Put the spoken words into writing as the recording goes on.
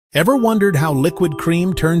Ever wondered how liquid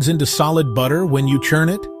cream turns into solid butter when you churn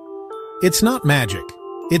it? It's not magic.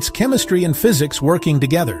 It's chemistry and physics working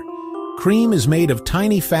together. Cream is made of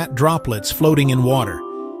tiny fat droplets floating in water.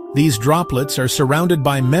 These droplets are surrounded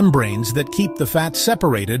by membranes that keep the fat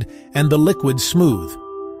separated and the liquid smooth.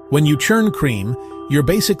 When you churn cream, you're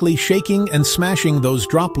basically shaking and smashing those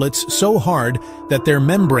droplets so hard that their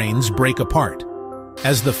membranes break apart.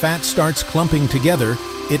 As the fat starts clumping together,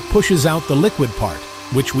 it pushes out the liquid part,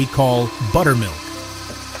 which we call buttermilk.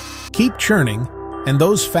 Keep churning, and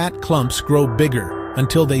those fat clumps grow bigger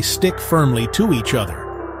until they stick firmly to each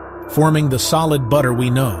other, forming the solid butter we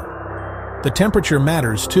know. The temperature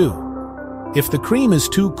matters too. If the cream is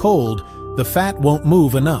too cold, the fat won't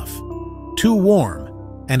move enough. Too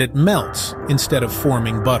warm, and it melts instead of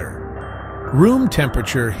forming butter. Room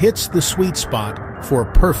temperature hits the sweet spot for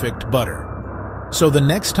perfect butter. So the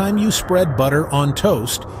next time you spread butter on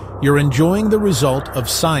toast, you're enjoying the result of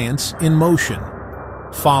science in motion.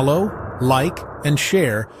 Follow, like, and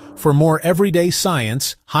share for more everyday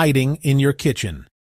science hiding in your kitchen.